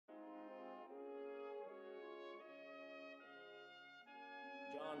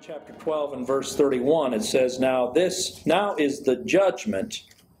John chapter 12 and verse 31, it says, now is the judgment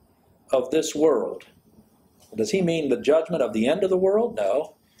of this world. Does he mean the judgment of the end of the world?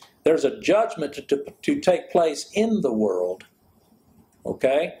 No. There's a judgment to take place in the world.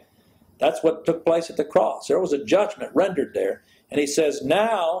 Okay? That's what took place at the cross. There was a judgment rendered there. And he says,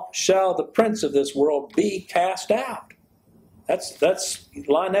 now shall the prince of this world be cast out.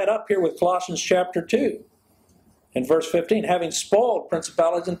 Line that up here with Colossians chapter 2. In verse 15, having spoiled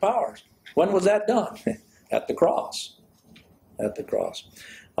principalities and powers. When was that done? At the cross. At the cross.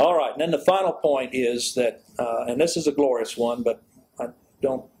 All right, and then the final point is that, and this is a glorious one, but I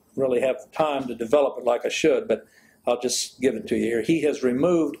don't really have time to develop it like I should, but I'll just give it to you here. He has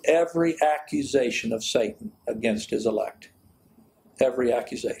removed every accusation of Satan against his elect. Every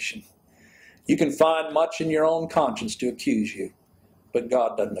accusation. You can find much in your own conscience to accuse you, but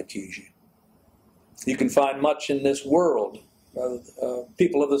God doesn't accuse you. You can find much in this world.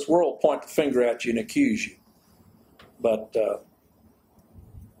 People of this world point the finger at you and accuse you. But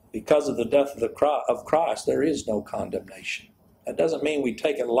because of the death of Christ, there is no condemnation. That doesn't mean we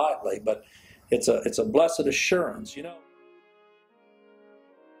take it lightly, but it's a blessed assurance, you know.